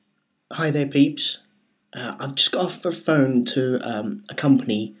Hi there, peeps. I've just got off the phone to a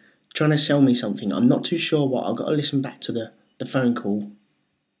company trying to sell me something. I'm not too sure what. I've got to listen back to the phone call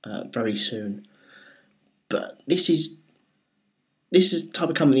very soon. But this is the type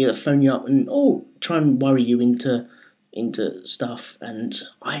of company that phone you up and try and worry you into stuff. And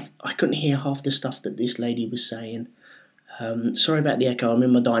I couldn't hear half the stuff that this lady was saying. Sorry about the echo. I'm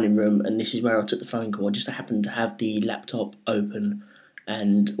in my dining room, and this is where I took the phone call. I just happened to have the laptop open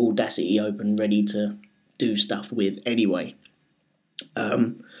and Audacity open, ready to do stuff with anyway.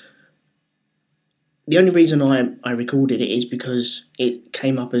 The only reason I recorded it is because it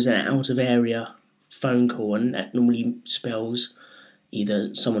came up as an out of area phone call, and that normally spells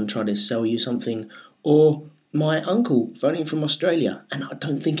either someone trying to sell you something or my uncle phoning from Australia, and I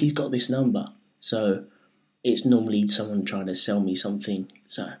don't think he's got this number, so it's normally someone trying to sell me something.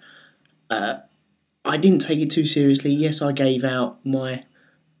 So I didn't take it too seriously. Yes, I gave out my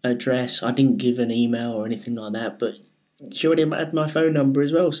address. I didn't give an email or anything like that, but she already had my phone number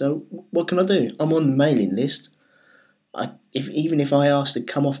as well, so what can I do? I'm on the mailing list. Even if I asked to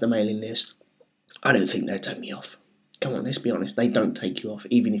come off the mailing list, I don't think they'd take me off. Come on, let's be honest. They don't take you off,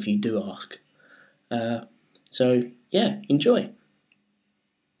 even if you do ask. So, yeah, enjoy.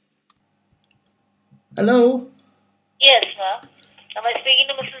 Hello? Yes, sir. Am I speaking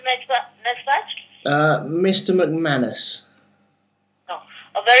to Mrs. Nesbach? Mr. McManus. No.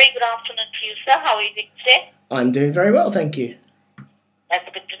 A very good afternoon to you, sir. How are you doing today? I'm doing very well, thank you. That's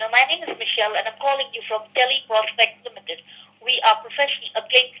good to know. My name is Michelle, and I'm calling you from Teleprospect Limited. We are professional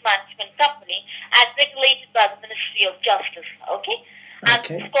claims management company and regulated by the Ministry of Justice. Okay? And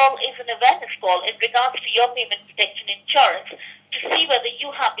Okay. this call is an awareness call in regards to your payment protection insurance to see whether you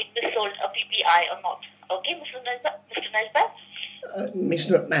have been missold a PPI or not. Okay, Mr. Nesbach?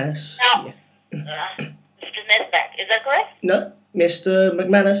 Mr. McManus. Now, Yeah. Mr. Nesbach, is that correct? No, Mr.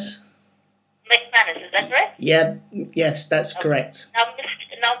 McManus. McManus, is that correct? Yeah, yes, that's correct. Now,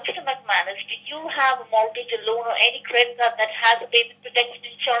 Mr. McManus, do you have a mortgage, a loan, or any credit card that has a payment protection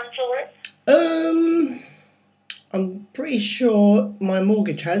insurance over it? I'm pretty sure my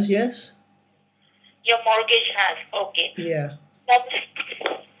mortgage has, yes. Your mortgage has, okay. Yeah. Now,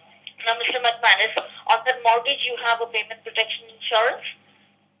 Mr. McManus, on that mortgage, you have a payment protection insurance,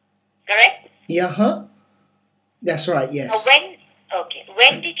 correct? Yeah, huh? That's right, yes. Now,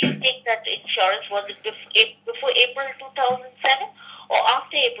 when did you take that insurance? Was it before April 2007 or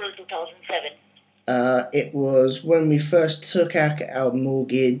after April 2007? It was when we first took out our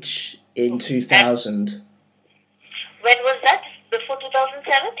mortgage in 2000. When was that? Before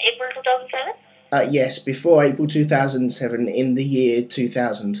 2007? April 2007? Yes, before April 2007, in the year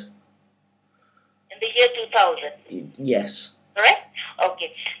 2000. In the year 2000? Yes. Correct?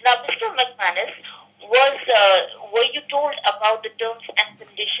 Okay. Now, Mr. McManus, were you told about the terms and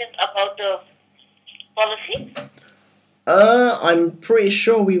conditions about the policy? I'm pretty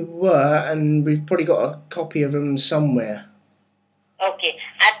sure we were, and we've probably got a copy of them somewhere. Okay.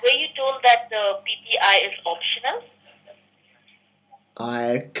 And were you told that the PPI is optional?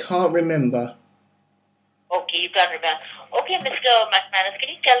 I can't remember. Okay, you can't remember. Okay, Mr. McManus, can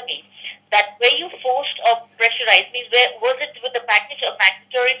you tell me that were you forced or pressurized? Means was it with the package or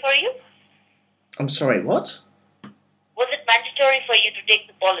mandatory for you? I'm sorry, what? Was it mandatory for you to take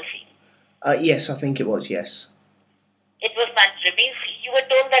the policy? Yes, I think it was, yes. It was mandatory. Means you were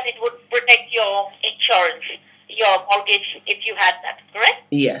told that it would protect your insurance, your mortgage, if you had that, correct?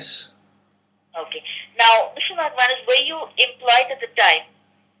 Yes. Okay. Now, Mr. McManus, were you employed at the time?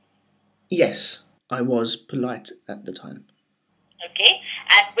 Yes, I was polite at the time. Okay.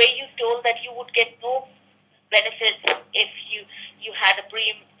 And were you told that you would get no benefits if you had a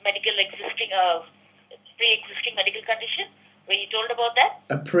pre-existing medical condition? Were you told about that?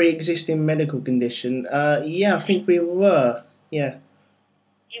 A pre-existing medical condition? Yeah, I think we were. Yeah.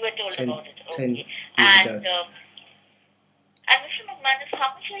 You were told about it. 10 Okay. years And ago. Mr. McManus,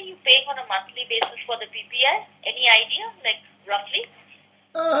 how much are you paying on a monthly basis for the PPI? Any idea, like roughly?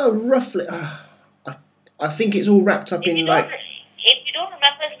 Roughly. I think it's all wrapped up If you don't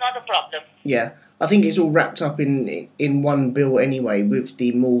remember, it's not a problem. Yeah, I think it's all wrapped up in one bill anyway with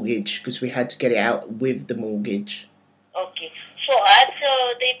the mortgage, because we had to get it out with the mortgage. Okay. So as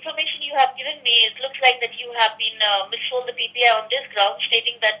the information you have given me, it looks like that you have been missold the PPI on this ground,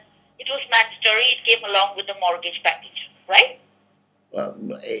 stating that it was mandatory, it came along with the mortgage package, right? Well,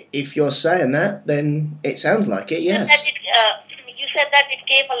 if you're saying that, then it sounds like it, yes. You said that it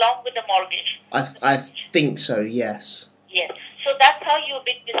came along with the mortgage. I think so, yes. Yes. So that's how you've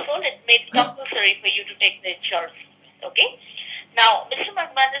been missold. It made it compulsory for you to take the insurance. Okay? Now, Mr.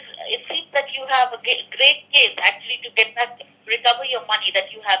 McManus, it seems that you have a great case actually to get back, recover your money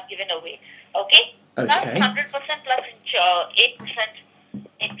that you have given away. Okay? Now it's Okay. 100% plus 8%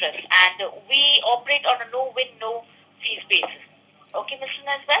 interest, and we operate on a no-win, no-fees basis. Okay, Mr.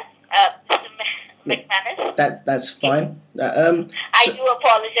 Nesbitt? Mr. McManus? That's fine. I do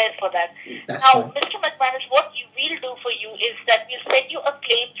apologize for that. That's Now, fine. Mr. McManus, what we will do for you is that we'll send you a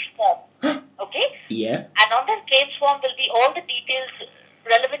claims form. Okay? Yeah. And on that claims form will be all the details,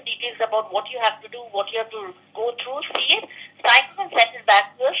 relevant details about what you have to do, what you have to go through, see it, sign it and send it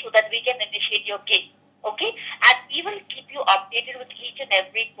back to us so that we can initiate your case. Okay? And we will keep you updated with each and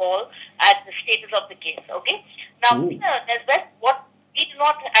every call and the status of the case. Okay? Now, Ooh. Mr. Nesbitt, what we do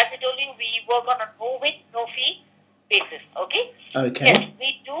not, as I told you, we work on a no-win, no-fee basis. Okay? Okay. Yes,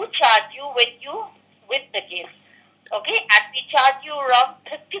 we do charge you when you win the case. Okay? And we charge you around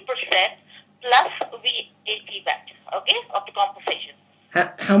 50% plus VAT back, okay, of the compensation.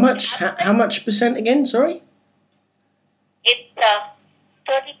 How much? How much percent again? Sorry. It's 30%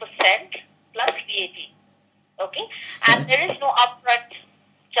 plus VAT, okay, and there is no upfront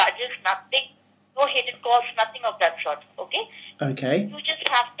charges, nothing, no hidden costs, nothing of that sort, okay. Okay. You just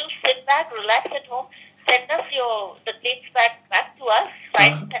have to sit back, relax at home, send us the claims back to us,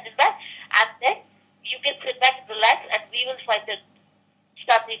 sign send it back, and then you can sit back and relax, and we will start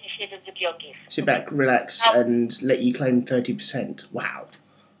the initiative with your case. Sit back, relax, and let you claim 30%. Wow.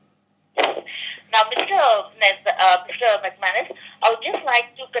 Now, Mr. McManus, I would just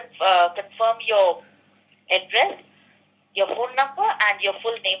like to confirm your address, your phone number, and your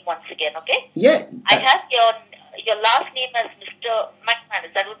full name once again. Okay? Yeah. I have your last name as Mr.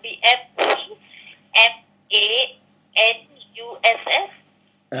 McManus. That would be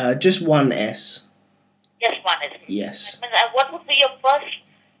McManuss. Just one S. Just one S. Yes. What would be your first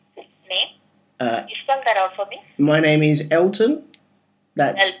name? You spell that out for me. My name is Elton.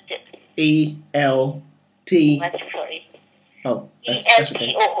 That's Elton. E-L-T. I'm sorry. Oh, that's okay.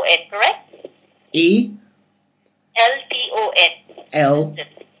 E-L-T-O-N, correct? E-L-T-O-N,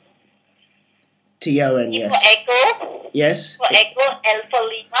 yes. yes. For Echo. Yes. For Echo, L for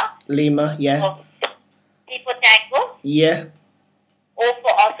Lima. Lima, yeah. Oh. T for Tango. Yeah. O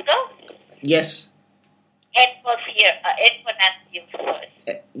for Oscar. Yes. N for Sierra. N for Nancy, I'm sorry.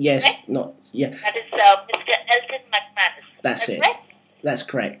 Yes, right? not, yeah. That is Mr. Elton McManus. That's it. Right? That's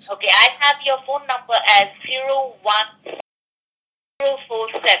correct. Okay, I have your phone number as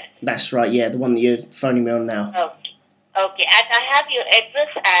 01047. That's right, yeah, the one that you're phoning me on now. Okay. Okay, and I have your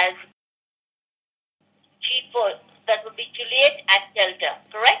address as G4, that would be Juliet and Delta,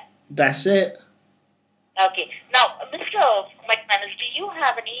 correct? That's it. Okay. Now, Mr. McManus, do you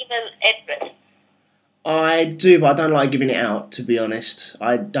have an email address? I do, but I don't like giving it out, to be honest.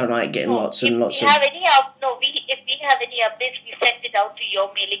 I don't like getting lots and lots of... If we have any updates, we send it out to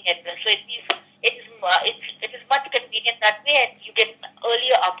your mailing address. So it is much convenient that way, and you get an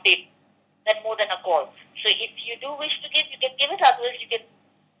earlier update than more than a call. So if you do wish to give, you can give it. Otherwise, you can.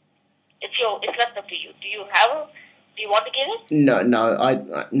 It's left up to you. Do you want to give it? No,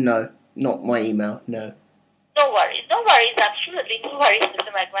 not my email. No. No worries. Absolutely no worries,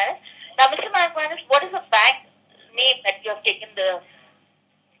 Mr. McManus. Now, Mr. McManus, what is the bank name that you have taken the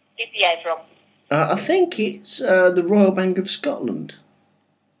PPI from? I think it's the Royal Bank of Scotland.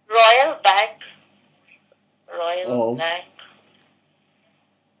 Royal Bank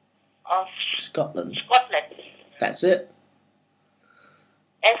of Scotland. That's it.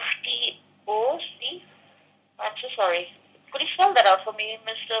 STOC. I'm so sorry. Could you spell that out for me,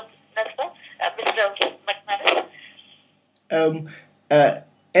 Mr. Nesbitt? Mr. McManus?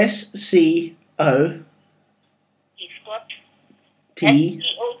 SCO T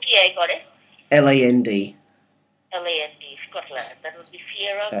SCOT, I got it. LAND. Scotland. That would be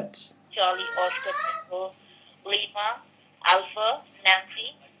Sierra, That's Charlie, Oscar, Tango, Lima, Alpha,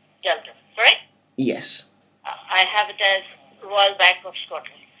 Nancy, Delta. Correct? yes. I have it as Royal Bank of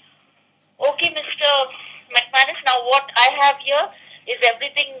Scotland. Okay, Mr. McManus. Now, what I have here is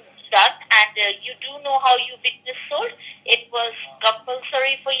everything done, and you do know how you business sold. It was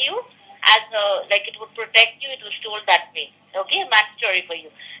compulsory for you, as like it would protect you. It was told that way. Okay, mandatory for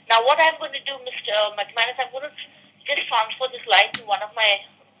you. Now, what I'm going to do, Mr. McManus, I'm going to just transfer this line to one of my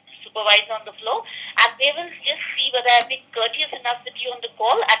supervisors on the floor, and they will just see whether I've been courteous enough with you on the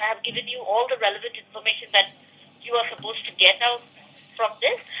call, and I have given you all the relevant information that you are supposed to get out from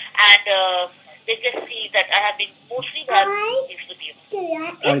this, and they just see that I have been mostly helpful with you.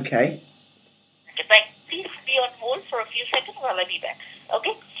 Okay. Okay, please be on hold for a few seconds while I be back.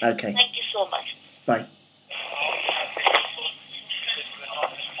 Okay? Okay. Thank you so much. Bye.